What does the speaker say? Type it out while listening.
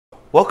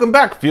Welcome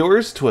back,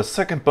 viewers, to a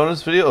second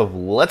bonus video of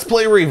Let's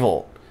Play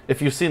Revolt.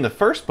 If you've seen the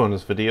first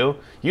bonus video,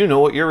 you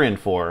know what you're in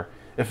for.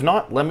 If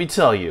not, let me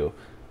tell you.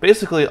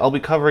 Basically, I'll be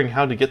covering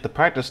how to get the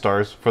practice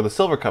stars for the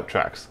Silver Cup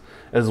tracks,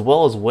 as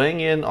well as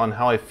weighing in on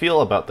how I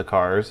feel about the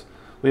cars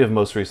we have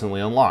most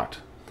recently unlocked.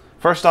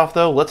 First off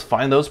though, let's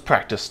find those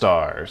practice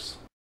stars.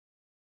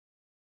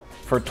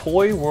 For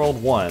Toy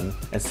World 1,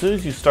 as soon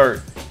as you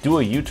start, do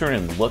a U-turn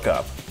and look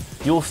up.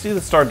 You will see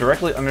the star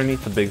directly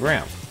underneath the big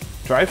ramp.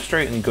 Drive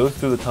straight and go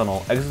through the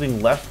tunnel,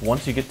 exiting left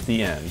once you get to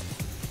the end.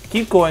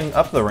 Keep going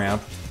up the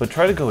ramp, but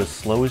try to go as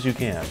slow as you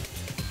can.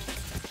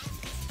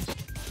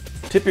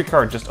 Tip your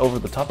car just over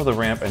the top of the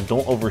ramp and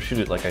don't overshoot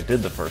it like I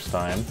did the first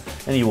time,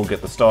 and you will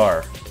get the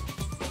star.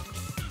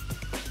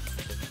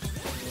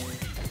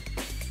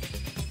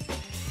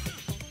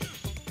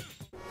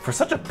 For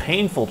such a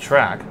painful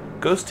track,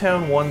 Ghost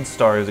Town 1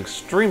 star is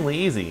extremely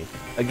easy.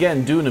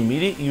 Again, do an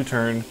immediate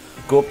U-turn,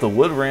 go up the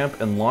wood ramp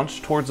and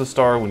launch towards the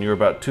star when you're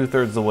about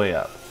 2/3 the way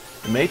up.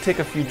 It may take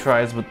a few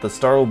tries, but the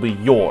star will be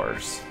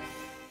yours.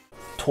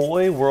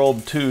 Toy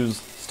World 2's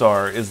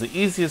star is the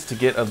easiest to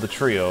get of the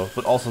trio,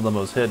 but also the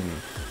most hidden.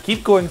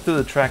 Keep going through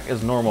the track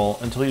as normal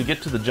until you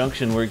get to the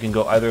junction where you can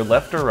go either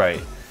left or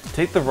right.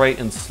 Take the right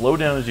and slow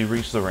down as you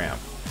reach the ramp.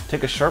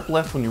 Take a sharp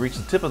left when you reach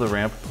the tip of the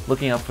ramp,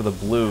 looking out for the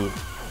blue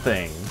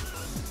thing.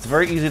 It's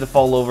very easy to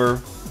fall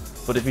over,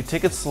 but if you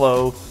take it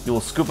slow, you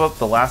will scoop up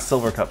the last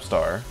Silver Cup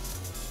star.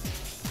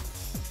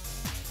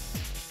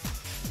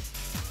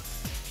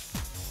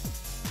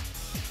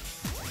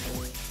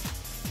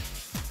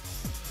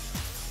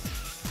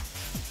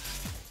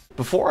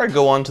 Before I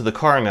go on to the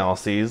car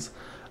analyses,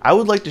 I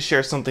would like to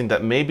share something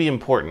that may be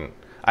important.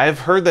 I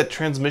have heard that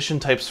transmission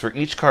types for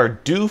each car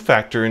do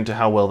factor into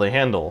how well they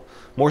handle.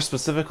 More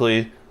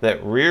specifically,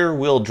 that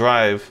rear-wheel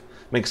drive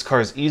makes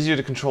cars easier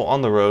to control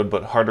on the road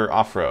but harder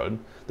off-road.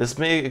 This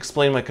may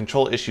explain my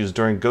control issues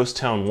during Ghost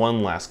Town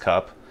 1 last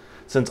cup,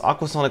 since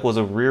Aquasonic was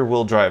a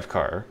rear-wheel drive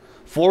car.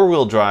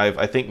 Four-wheel drive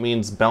I think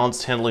means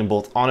balanced handling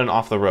both on and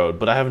off the road,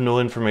 but I have no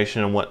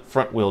information on what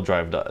front-wheel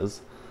drive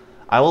does.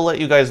 I will let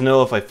you guys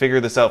know if I figure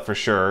this out for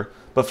sure,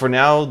 but for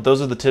now, those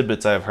are the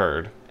tidbits I have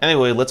heard.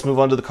 Anyway, let's move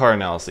on to the car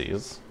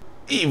analyses.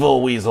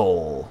 Evil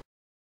Weasel!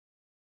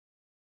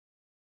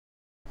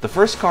 The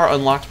first car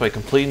unlocked by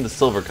completing the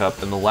Silver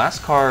Cup and the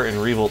last car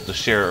in Revolt to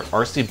share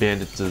RC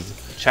Bandits'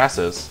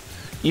 chassis,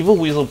 Evil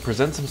Weasel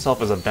presents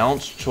himself as a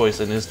balanced choice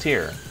in his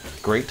tier.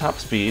 Great top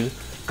speed,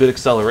 good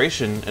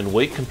acceleration, and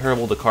weight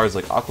comparable to cars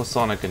like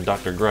Aquasonic and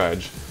Dr.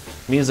 Grudge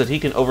means that he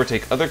can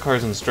overtake other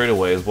cars in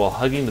straightaways while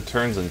hugging the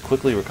turns and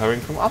quickly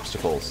recovering from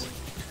obstacles.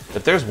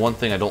 If there's one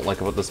thing I don't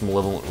like about this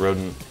malevolent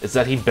rodent, it's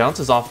that he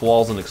bounces off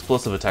walls and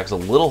explosive attacks a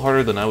little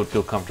harder than I would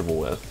feel comfortable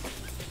with.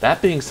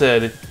 That being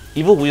said,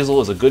 Evil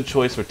Weasel is a good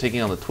choice for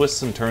taking on the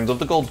twists and turns of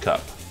the Gold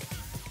Cup.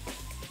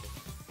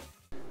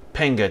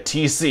 Panga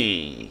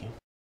TC.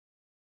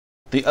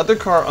 The other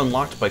car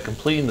unlocked by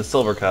completing the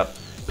Silver Cup,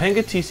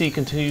 Panga TC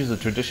continues the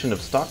tradition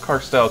of stock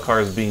car style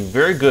cars being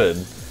very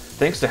good,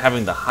 thanks to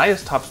having the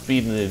highest top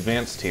speed in the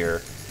advanced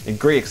tier and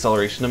great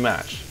acceleration to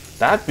match.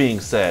 That being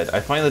said,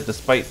 I find that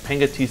despite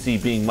Panga TC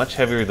being much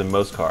heavier than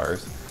most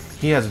cars,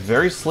 he has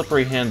very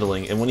slippery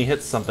handling, and when he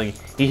hits something,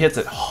 he hits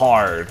it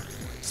hard.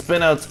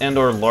 Spinouts and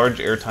or large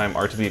airtime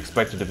are to be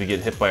expected if you get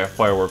hit by a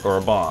firework or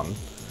a bomb.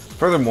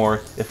 Furthermore,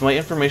 if my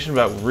information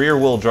about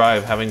rear-wheel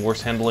drive having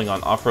worse handling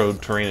on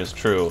off-road terrain is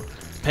true,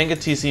 Panga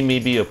TC may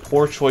be a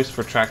poor choice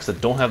for tracks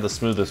that don't have the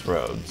smoothest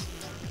roads.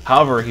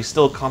 However, he's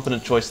still a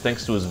competent choice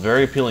thanks to his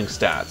very appealing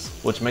stats,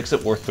 which makes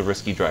it worth the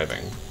risky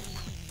driving.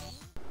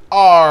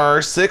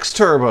 R6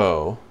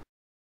 Turbo.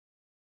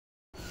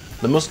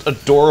 The most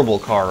adorable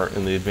car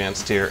in the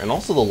advanced tier and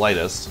also the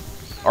lightest,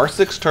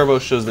 R6 Turbo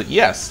shows that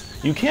yes,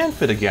 you can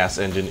fit a gas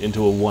engine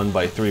into a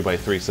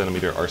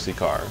 1x3x3cm RC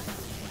car.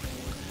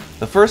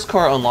 The first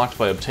car unlocked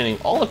by obtaining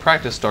all the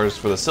practice stars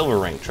for the silver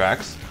rank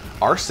tracks,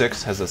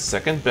 R6 has the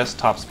second best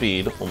top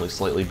speed, only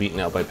slightly beaten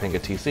out by Panga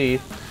TC,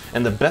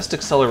 and the best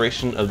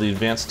acceleration of the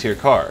advanced tier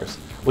cars,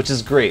 which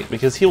is great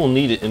because he will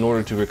need it in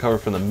order to recover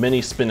from the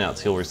many spinouts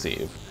he'll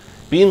receive.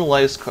 Being the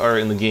lightest car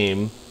in the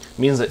game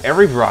means that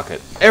every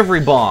rocket, every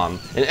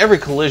bomb, and every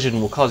collision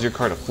will cause your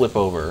car to flip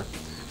over.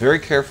 Very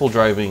careful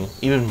driving,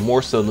 even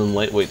more so than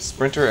lightweight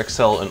Sprinter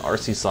XL and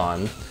RC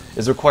San,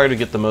 is required to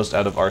get the most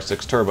out of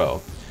R6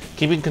 Turbo.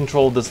 Keeping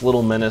control of this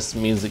little menace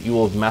means that you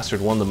will have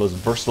mastered one of the most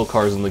versatile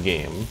cars in the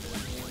game.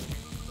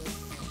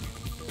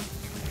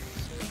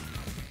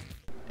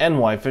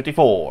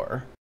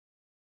 NY54.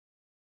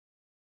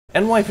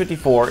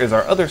 NY54 is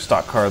our other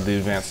stock car of the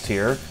advanced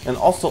tier, and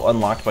also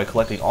unlocked by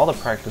collecting all the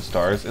practice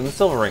stars in the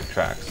silver rank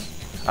tracks.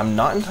 I'm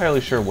not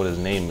entirely sure what his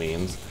name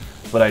means,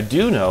 but I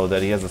do know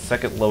that he has the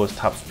second lowest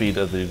top speed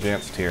of the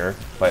advanced tier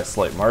by a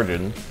slight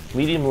margin,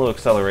 medium-low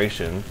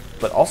acceleration,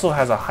 but also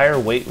has a higher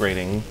weight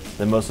rating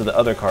than most of the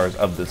other cars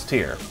of this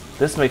tier.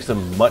 This makes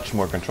him much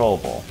more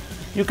controllable.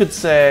 You could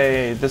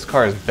say this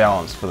car is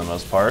balanced for the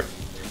most part,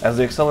 as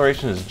the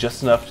acceleration is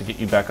just enough to get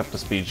you back up to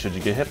speed should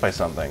you get hit by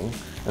something,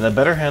 and the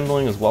better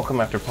handling is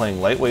welcome after playing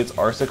lightweight's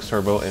R6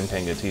 Turbo and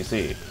Panga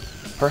TC.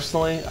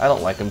 Personally, I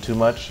don't like him too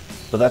much,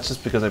 but that's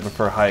just because I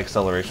prefer high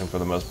acceleration for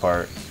the most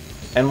part.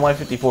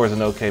 NY54 is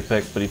an okay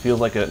pick, but he feels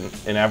like an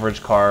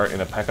average car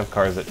in a pack of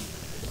cars that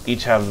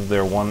each have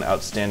their one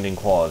outstanding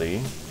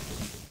quality.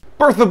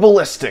 Bertha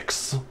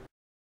Ballistics!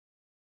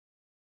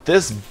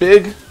 This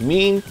big,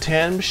 mean,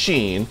 tan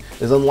machine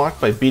is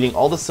unlocked by beating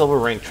all the silver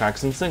rank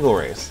tracks in single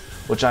race,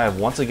 which I have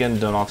once again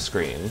done off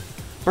screen.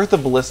 Bertha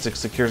Ballistics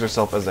secures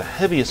herself as the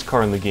heaviest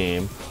car in the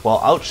game, while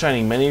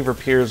outshining many of her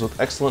peers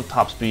with excellent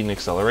top speed and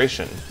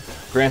acceleration.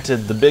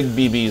 Granted, the big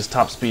BB's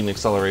top speed and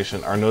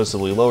acceleration are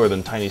noticeably lower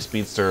than Tiny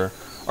Speedster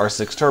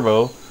R6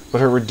 Turbo,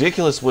 but her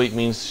ridiculous weight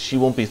means she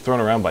won't be thrown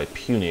around by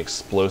puny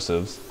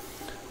explosives.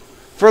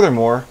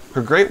 Furthermore,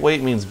 her great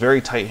weight means very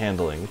tight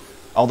handling.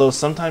 Although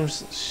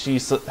sometimes she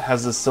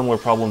has this similar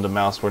problem to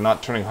Mouse where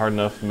not turning hard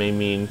enough may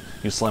mean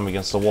you slam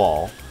against a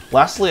wall.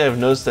 Lastly, I've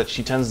noticed that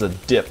she tends to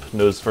dip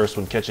nose first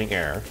when catching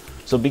air,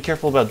 so be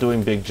careful about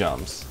doing big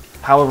jumps.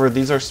 However,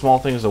 these are small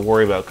things to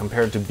worry about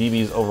compared to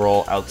BB's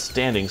overall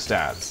outstanding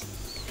stats.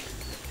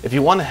 If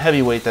you want a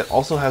heavyweight that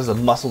also has the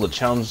muscle to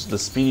challenge the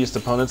speediest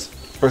opponents,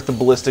 Bertha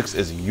Ballistics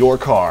is your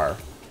car.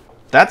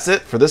 That's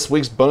it for this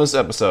week's bonus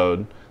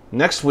episode.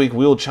 Next week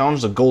we will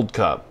challenge the Gold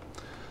Cup.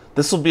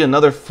 This will be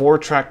another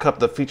 4-track cup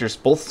that features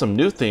both some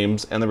new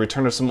themes and the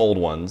return of some old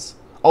ones.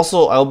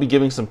 Also, I'll be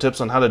giving some tips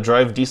on how to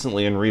drive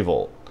decently in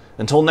Revolt.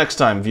 Until next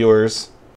time, viewers.